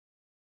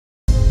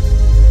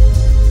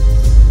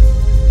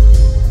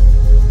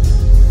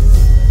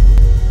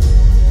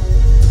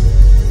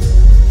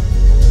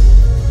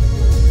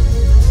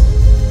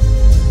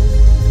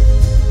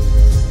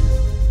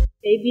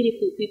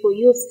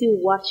you're still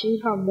watching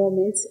her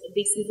moments,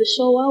 this is a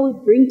show where we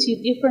bring to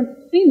you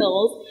different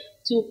females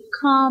to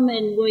come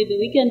and maybe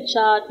we can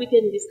chat, we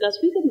can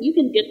discuss, you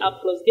can get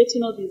up close, get to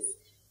know these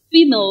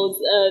females,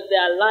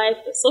 their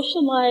life, their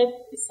social life,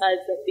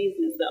 besides their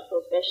business, their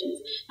professions.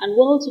 And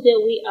well, today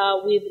we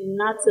are with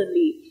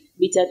Nataliey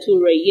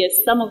Bitature.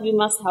 Yes, some of you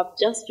must have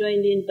just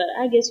joined in, but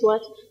I guess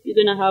what? You're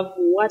going to have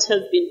what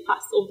has been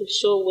passed of the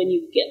show when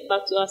you get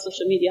back to our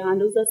social media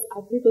handles. That's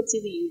Africa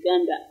TV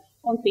Uganda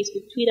on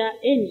Facebook, Twitter,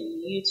 and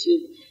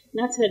YouTube.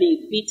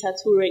 Nataliey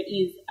Bitature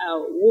is a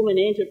woman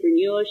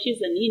entrepreneur.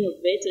 She's an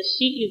innovator.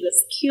 She is a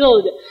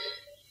skilled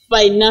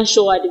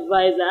financial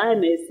advisor, I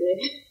may say.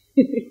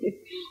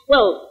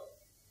 Well,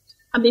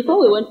 and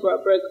before we went for a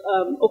break,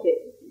 okay,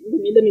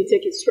 let me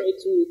take it straight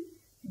to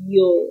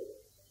your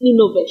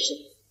innovation.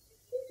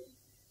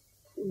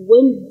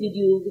 When did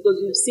you, because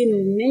you've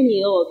seen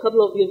many or a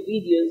couple of your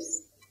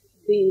videos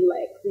being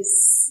like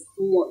this,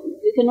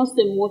 you cannot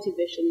say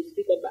motivational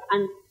speaker, but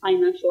and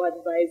financial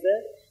advisor,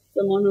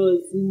 someone who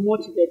has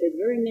motivated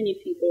very many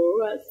people.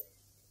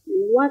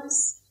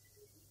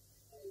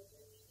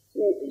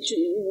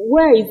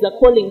 Where is the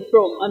calling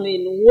from? I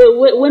mean,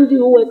 when do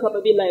you wake up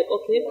and be like,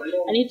 okay,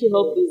 I need to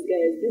help these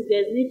guys. These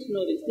guys need to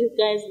know this. These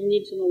guys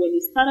need to know when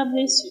you start up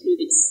this, you do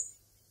this.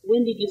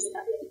 When did you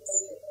start this?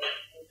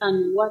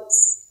 And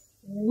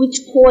which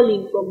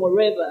calling from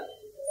wherever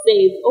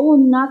says, oh,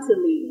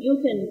 Nataliey,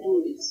 you can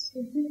do this?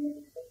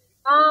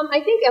 I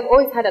think I've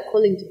always had a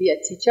calling to be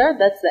a teacher.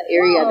 That's the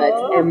area that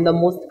I'm the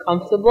most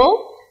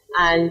comfortable,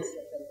 and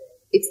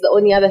it's the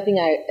only other thing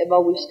I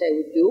ever wished I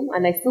would do,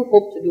 and I still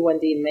hope to do one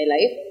day in my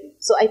life.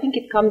 So I think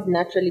it comes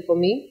naturally for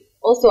me.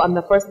 Also, I'm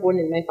the firstborn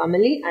in my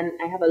family, and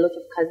I have a lot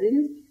of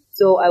cousins.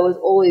 So I was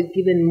always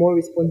given more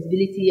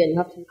responsibility, and you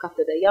have to look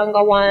after the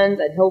younger ones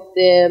and help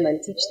them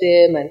and teach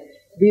them and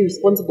be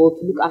responsible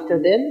to look after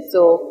them.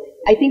 So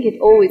I think it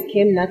always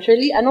came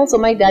naturally. And also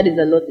my dad is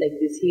a lot like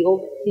this. He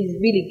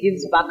really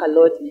gives back a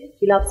lot.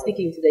 He loves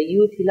speaking to the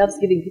youth. He loves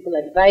giving people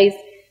advice.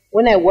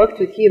 When I worked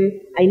with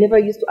him, I never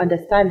used to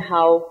understand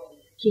how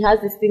he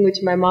has this thing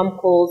which my mom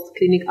calls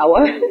clinic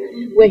hour,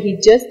 where he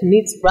just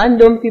meets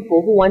random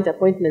people who want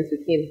appointments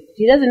with him.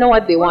 He doesn't know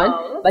what they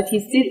want, but he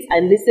sits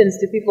and listens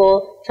to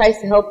people, tries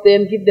to help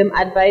them, give them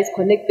advice,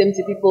 connect them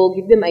to people,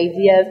 give them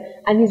ideas,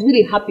 and he's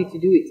really happy to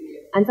do it.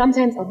 And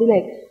sometimes I'll be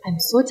like, I'm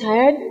so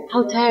tired.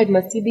 How tired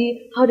must he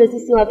be? How does he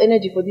still have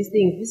energy for these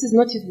things? This is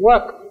not his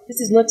work. This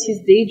is not his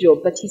day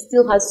job, but he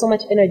still has so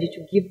much energy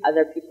to give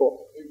other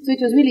people. So it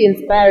was really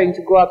inspiring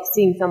to grow up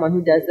seeing someone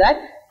who does that.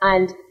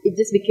 And it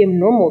just became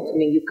normal to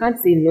me. You can't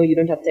say, no, you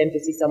don't have time to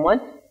see someone.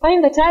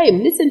 Find the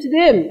time. Listen to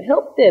them.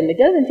 Help them. It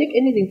doesn't take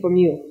anything from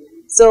you.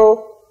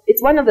 So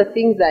it's one of the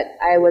things that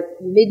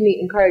made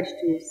me encouraged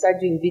to start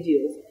doing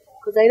videos.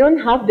 Because I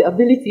don't have the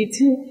ability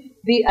to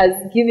be as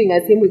giving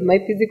as him with my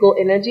physical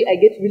energy.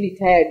 I get really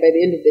tired by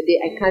the end of the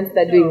day. I can't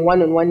start doing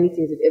one-on-one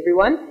meetings with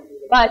everyone.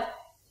 But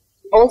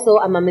also,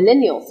 I'm a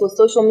millennial. So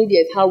social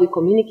media is how we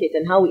communicate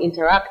and how we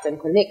interact and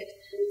connect.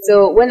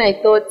 So when I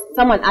thought,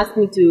 someone asked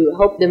me to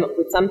help them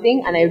with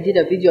something, and I did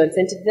a video and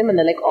sent it to them, and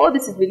they're like, oh,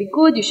 this is really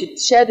good, you should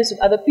share this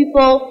with other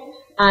people.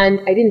 And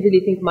I didn't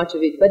really think much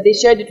of it, but they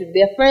shared it with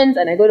their friends,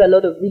 and I got a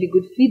lot of really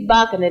good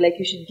feedback, and they're like,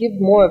 you should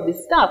give more of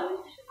this stuff.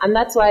 And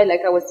that's why,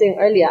 like I was saying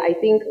earlier, I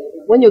think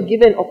when you're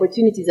given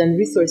opportunities and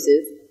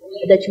resources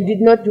that you did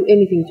not do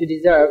anything to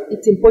deserve,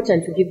 it's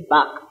important to give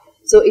back.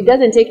 So it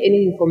doesn't take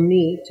anything from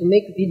me to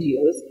make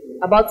videos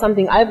about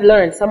something I've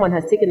learned, someone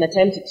has taken the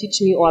time to teach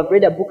me, or I've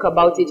read a book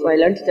about it, or I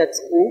learned it at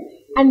school,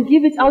 and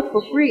give it out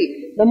for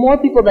free. The more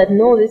people that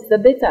know this, the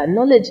better.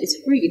 Knowledge is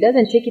free. It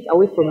doesn't take it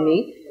away from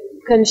me.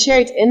 You can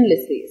share it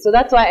endlessly. So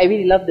that's why I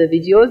really love the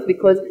videos,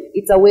 because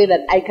it's a way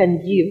that I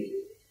can give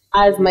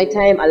as my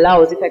time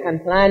allows, if I can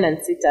plan and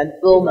sit and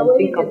film and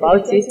think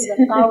about it.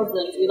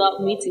 Thousands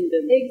without meeting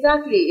them.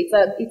 Exactly.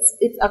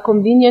 It's a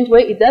convenient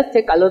way. It does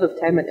take a lot of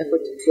time and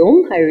effort to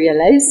film, I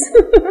realize.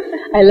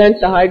 I learned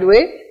the hard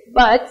way.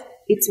 But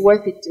it's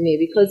worth it to me,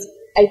 because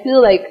I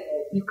feel like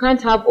you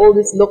can't have all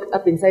this locked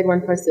up inside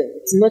one person.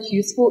 It's not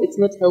useful. It's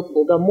not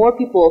helpful. The more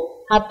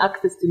people have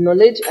access to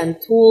knowledge and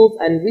tools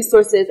and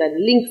resources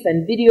and links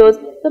and videos,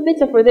 the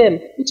better for them,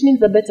 which means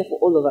the better for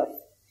all of us.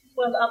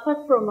 Well,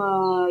 apart from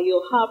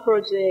your hair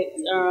project,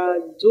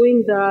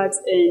 doing that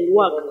and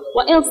work,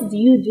 what else do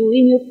you do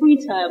in your free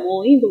time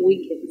or in the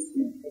weekends?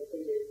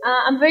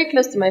 I'm very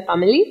close to my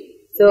family.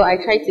 So I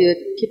try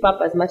to keep up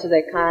as much as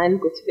I can,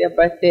 go to their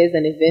birthdays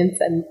and events.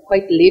 I'm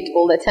quite late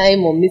all the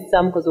time or miss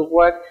some because of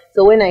work.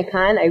 So when I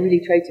can, I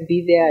really try to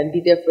be there and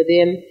be there for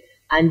them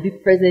and be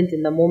present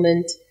in the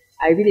moment.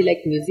 I really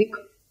like music.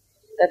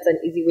 That's an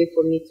easy way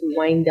for me to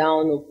wind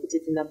down or put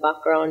it in the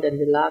background and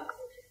relax.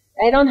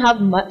 I don't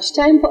have much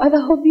time for other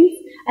hobbies.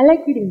 I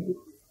like reading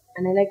books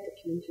and I like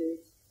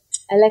documentaries.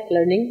 I like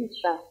learning.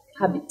 It's a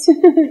habit.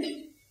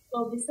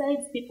 Well,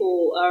 besides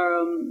people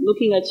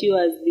looking at you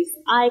as this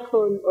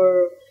icon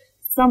or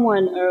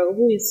someone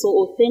who is so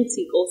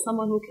authentic or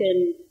someone who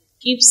can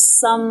give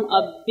some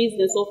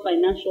business or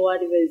financial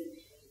advice,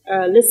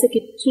 let's take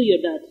it to your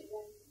dad.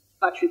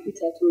 Patrick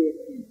Bitature,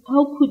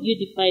 how could you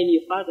define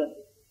your father?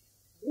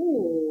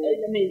 Ooh.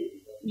 I mean,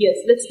 yes,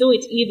 let's do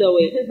it either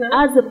way.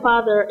 As a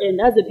father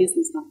and as a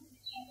businessman.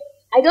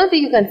 I don't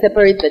think you can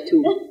separate the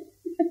two.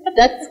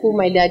 That's who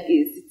my dad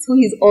is. It's who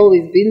he's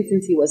always been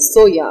since he was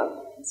so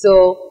young.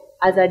 So,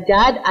 as a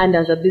dad and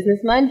as a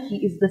businessman, he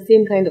is the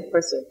same kind of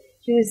person.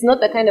 He is not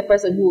the kind of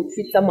person who will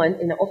treat someone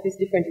in the office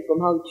differently from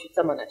how he treats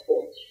someone at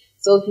home.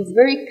 So, he's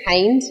very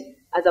kind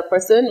as a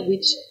person,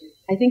 which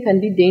I think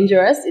can be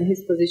dangerous in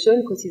his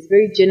position because he's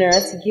very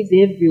generous. He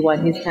gives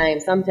everyone his time.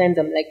 Sometimes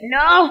I'm like,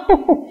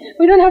 no,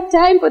 we don't have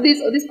time for this,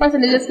 or this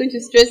person is just going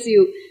to stress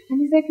you. And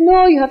he's like,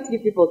 no, you have to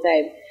give people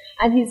time.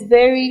 And he's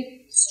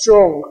very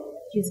strong.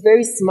 He's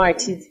very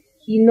smart.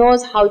 He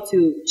knows how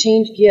to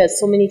change gears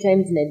so many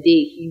times in a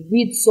day. He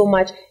reads so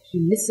much.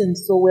 He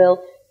listens so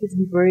well. His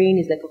brain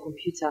is like a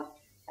computer.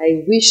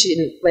 I wish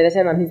by the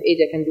time I'm his age,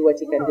 I can do what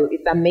he can do.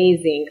 It's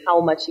amazing how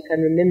much he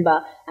can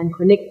remember and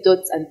connect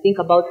dots and think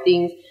about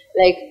things.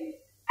 Like,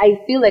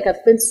 I feel like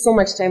I've spent so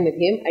much time with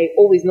him. I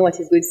always know what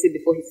he's going to say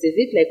before he says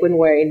it, like when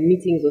we're in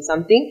meetings or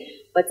something.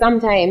 But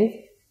sometimes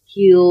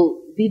he'll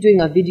be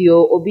doing a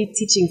video or be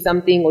teaching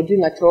something or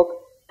doing a talk.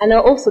 And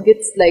I'll also get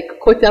like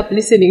caught up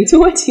listening to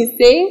what he's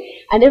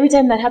saying. And every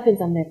time that happens,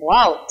 I'm like,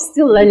 wow,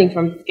 still learning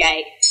from this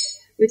guy,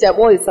 which I'm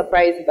always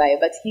surprised by.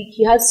 But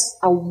he has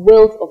a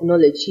wealth of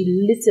knowledge.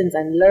 He listens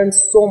and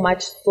learns so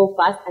much so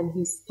fast, and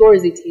he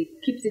stores it. He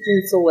keeps it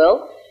in so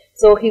well.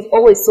 So he's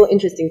always so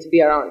interesting to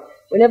be around.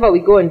 Whenever we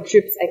go on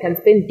trips, I can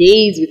spend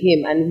days with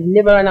him, and we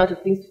never run out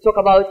of things to talk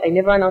about. I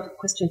never run out of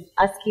questions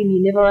to ask him.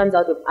 He never runs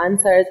out of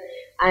answers.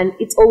 And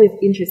it's always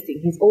interesting.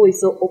 He's always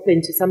so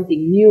open to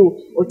something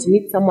new or to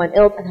meet someone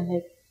else. And I'm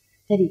like,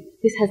 Daddy,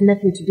 this has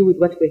nothing to do with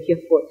what we're here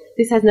for.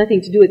 This has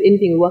nothing to do with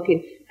anything we work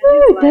in.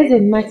 Oh, it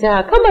doesn't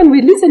matter. Come on,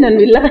 we listen and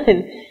we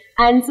learn.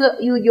 And so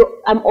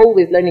I'm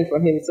always learning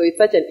from him. So it's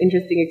such an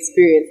interesting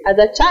experience as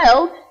a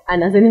child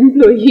and as an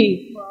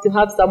employee to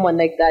have someone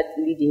like that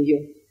leading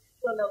you.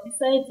 Well, now,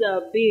 besides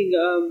being,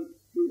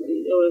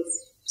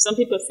 some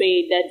people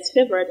say dad's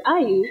favorite, are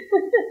you?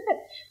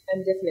 I'm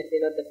definitely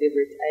not the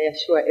favorite. I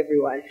assure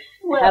everyone.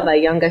 Well, I have a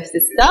younger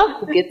sister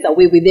who gets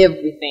away with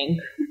everything.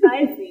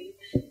 I see.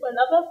 Well,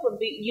 apart from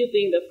you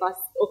being the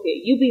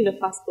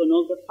firstborn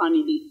of the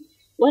family,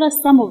 what are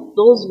some of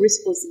those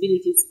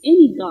responsibilities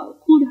any girl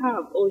could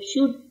have or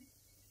should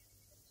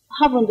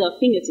have on their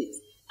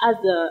fingertips as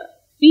a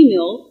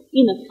female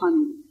in a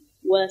family?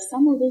 What are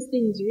some of those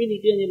things you really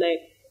do? And you're like,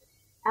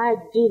 I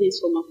do this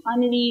for my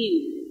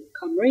family,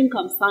 come rain,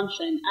 come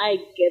sunshine, I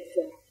get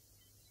that.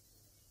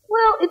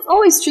 Well, it's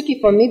always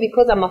tricky for me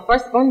because I'm a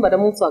firstborn, but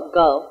I'm also a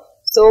girl.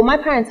 So my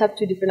parents have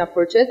two different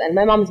approaches, and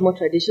my mom is more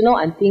traditional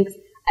and thinks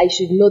I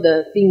should know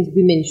the things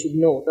women should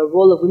know. The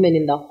role of women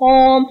in the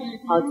home,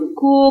 how to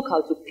cook,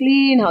 how to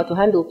clean, how to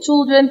handle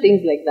children,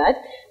 things like that.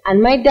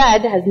 And my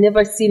dad has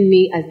never seen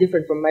me as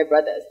different from my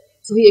brothers.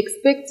 So he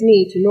expects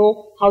me to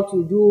know how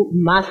to do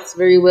maths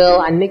very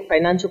well and make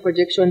financial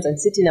projections and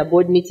sit in a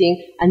board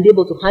meeting and be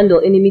able to handle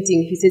any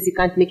meeting. If he says he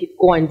can't make it,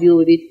 go and deal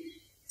with it.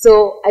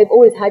 So I've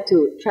always had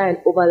to try and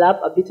overlap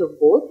a bit of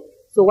both.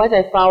 So what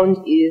I found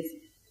is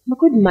I'm a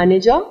good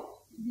manager.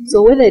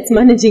 So whether it's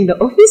managing the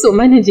office or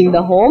managing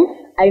the home,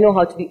 I know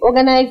how to be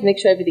organized, make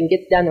sure everything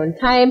gets done on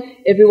time,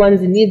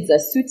 everyone's needs are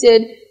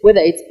suited, whether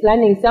it's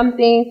planning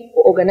something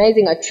or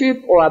organizing a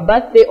trip or a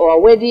birthday or a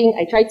wedding.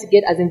 I try to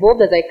get as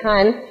involved as I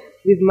can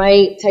with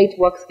my tight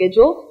work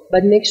schedule,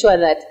 but make sure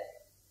that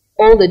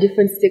all the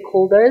different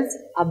stakeholders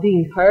are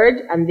being heard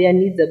and their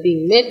needs are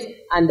being met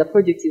and the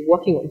project is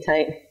working on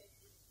time.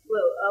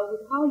 Well,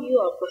 with how you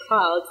are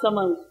profiled,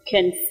 someone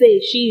can say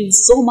she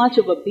is so much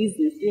of a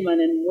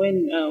businesswoman, and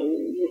when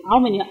how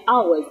many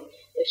hours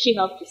does she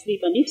have to sleep,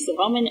 and if so,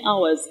 how many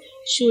hours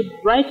should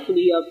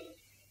rightfully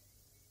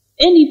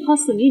any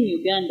person in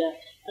Uganda,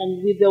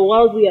 and with the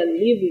world we are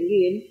living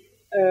in,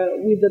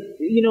 with the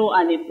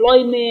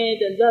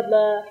unemployment and blah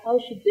blah, how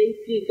should they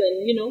think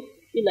and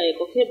be like,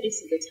 okay, this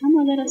is the time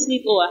I let her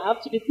sleep, or I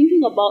have to be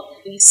thinking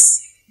about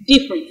this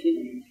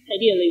differently.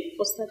 Ideally,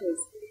 for starters,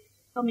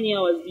 how many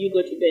hours do you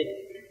go to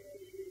bed?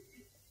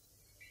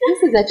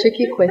 This is a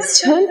tricky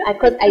question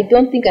because I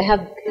don't think I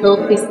have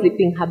healthy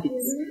sleeping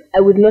habits.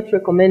 I would not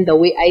recommend the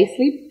way I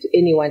sleep to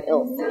anyone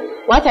else.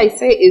 What I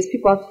say is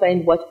people have to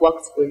find what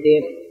works for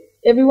them.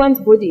 Everyone's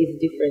body is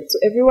different, so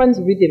everyone's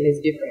rhythm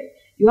is different.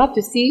 You have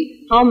to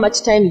see how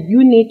much time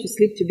you need to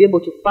sleep to be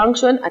able to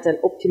function at an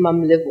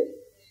optimum level.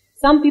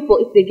 Some people,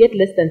 if they get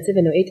less than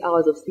 7 or 8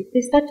 hours of sleep,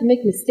 they start to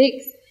make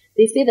mistakes.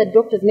 They say that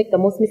doctors make the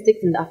most mistakes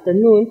in the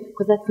afternoon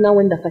because that's now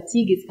when the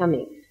fatigue is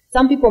coming.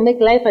 Some people make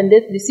life and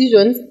death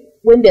decisions.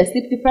 When they're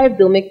sleep deprived,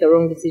 they'll make the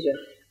wrong decision.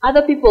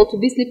 Other people, to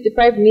be sleep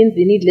deprived means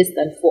they need less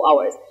than 4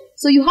 hours.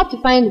 So you have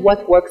to find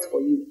what works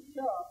for you.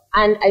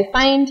 And I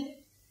find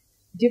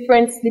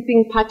different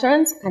sleeping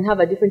patterns can have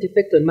a different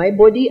effect on my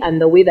body and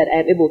the way that I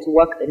am able to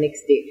work the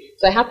next day.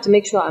 So I have to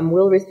make sure I'm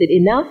well rested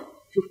enough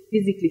to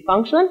physically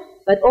function,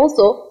 but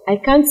also I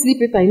can't sleep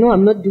if I know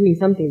I'm not doing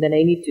something that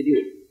I need to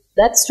do.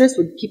 That stress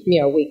would keep me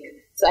awake.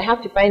 So I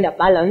have to find a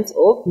balance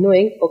of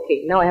knowing,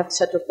 okay, now I have to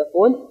shut off the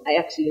phone. I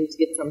actually need to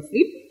get some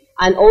sleep.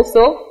 And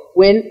also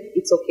when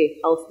it's okay,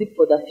 I'll sleep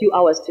for the few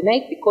hours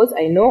tonight because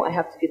I know I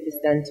have to get this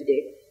done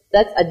today.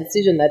 That's a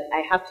decision that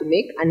I have to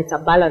make, and it's a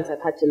balance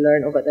I've had to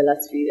learn over the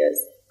last few years.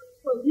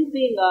 Well, you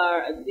being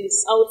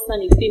this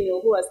outstanding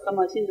female who has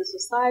come out in the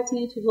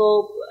society to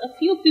help a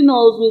few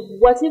females with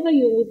whatever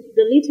with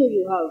the little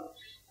you have.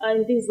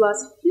 In these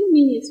last few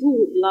minutes, we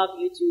would love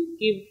you to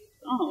give,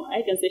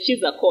 I can say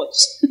she's a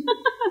coach.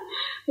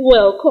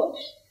 Well,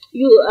 coach,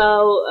 you,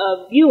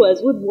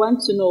 viewers would want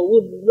to know,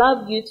 would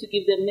love you to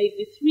give them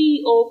maybe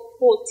 3 or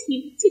 4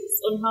 tips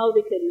on how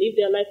they can live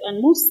their life,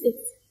 and most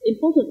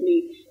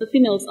importantly, the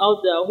females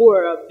out there who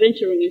are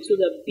venturing into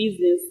the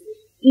business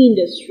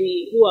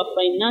industry, who are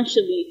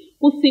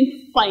who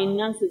think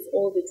finances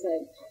all the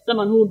time.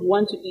 Someone who would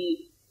want to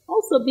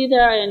also be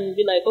there and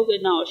be like, okay,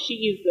 now she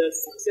is a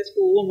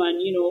successful woman,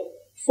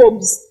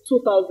 Forbes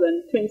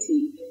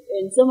 2020,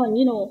 and someone,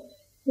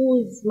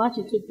 who is much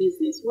into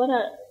business.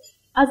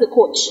 As a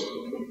coach,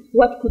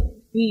 what could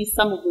be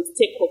some of those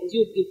takeaways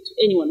you would give to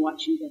anyone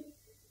watching them?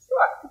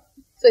 Sure.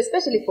 So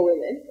especially for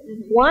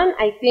women, one,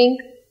 I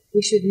think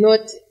we should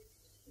not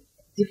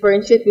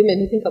differentiate women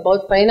who think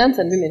about finance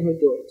and women who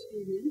don't.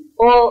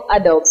 All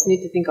adults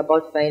need to think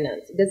about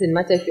finance. It doesn't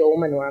matter if you're a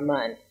woman or a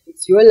man.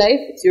 It's your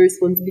life, it's your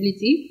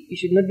responsibility. You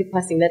should not be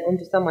passing that on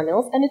to someone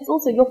else, and it's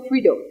also your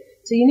freedom.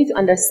 So you need to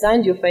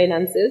understand your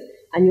finances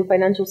and your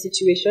financial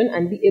situation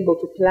and be able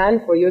to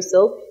plan for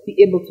yourself, be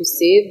able to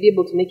save, be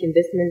able to make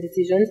investment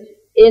decisions.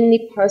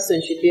 Any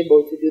person should be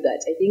able to do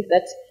that. I think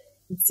that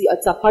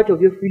it's a part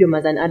of your freedom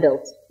as an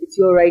adult. It's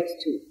your right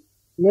to.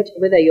 Not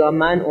whether you're a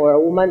man or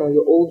a woman or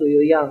you're old or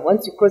you're young.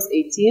 Once you cross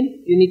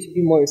 18, you need to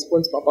be more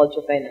responsible about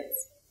your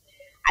finance.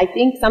 I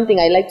think something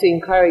I like to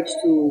encourage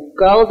to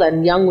girls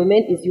and young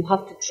women is you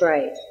have to try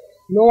it.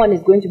 No one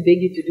is going to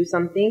beg you to do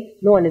something.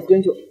 No one is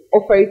going to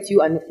offer it to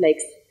you and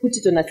put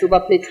it on a silver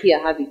plate, here,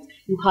 have it.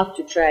 You have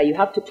to try. You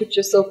have to put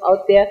yourself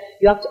out there.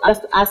 You have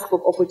to ask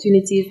for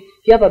opportunities.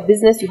 If you have a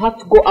business, you have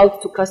to go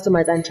out to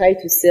customers and try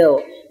to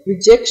sell.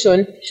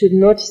 Rejection should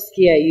not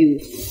scare you.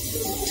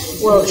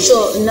 Well,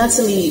 sure,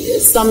 Nataliey,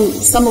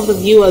 some of the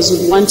viewers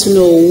would want to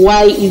know,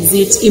 why is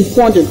it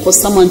important for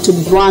someone to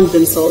brand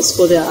themselves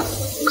for their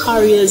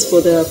careers,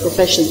 for their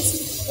professions?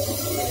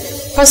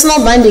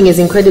 Personal branding is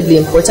incredibly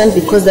important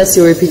because that's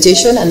your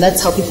reputation and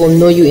that's how people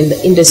know you in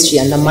the industry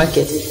and the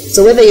market.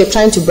 So whether you're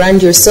trying to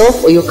brand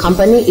yourself or your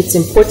company, it's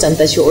important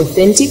that you're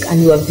authentic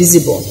and you are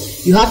visible.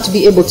 You have to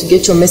be able to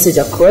get your message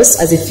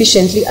across as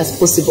efficiently as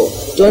possible.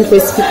 Don't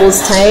waste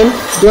people's time.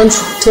 Don't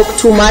talk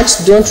too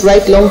much. Don't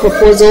write long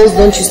proposals.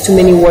 Don't use too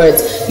many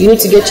words. You need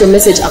to get your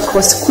message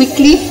across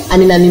quickly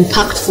and in an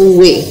impactful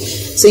way.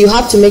 So you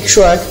have to make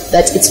sure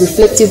that it's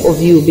reflective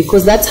of you,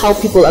 because that's how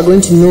people are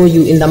going to know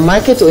you in the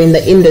market or in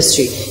the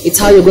industry. It's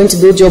how you're going to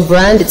build your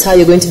brand, it's how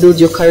you're going to build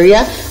your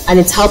career, and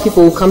it's how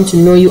people will come to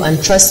know you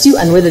and trust you,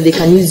 and whether they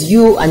can use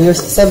you and your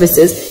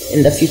services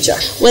in the future.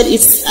 Well,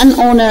 it's an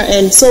honor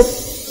and so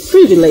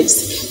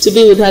privileged to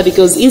be with her,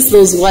 because it's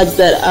those words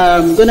that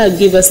are going to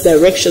give us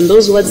direction,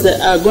 those words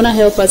that are going to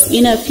help us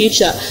in our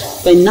future.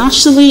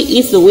 Financially,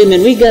 it's the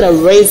women. We got to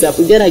raise up.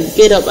 We got to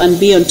get up and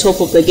be on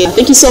top of the game.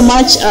 Thank you so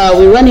much.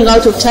 We're running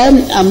out of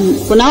time.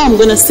 For now, I'm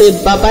going to say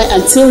bye-bye.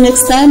 Until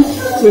next time,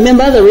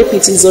 remember the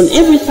repeat is on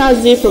every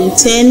Thursday from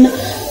 10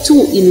 to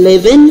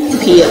 11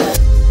 p.m.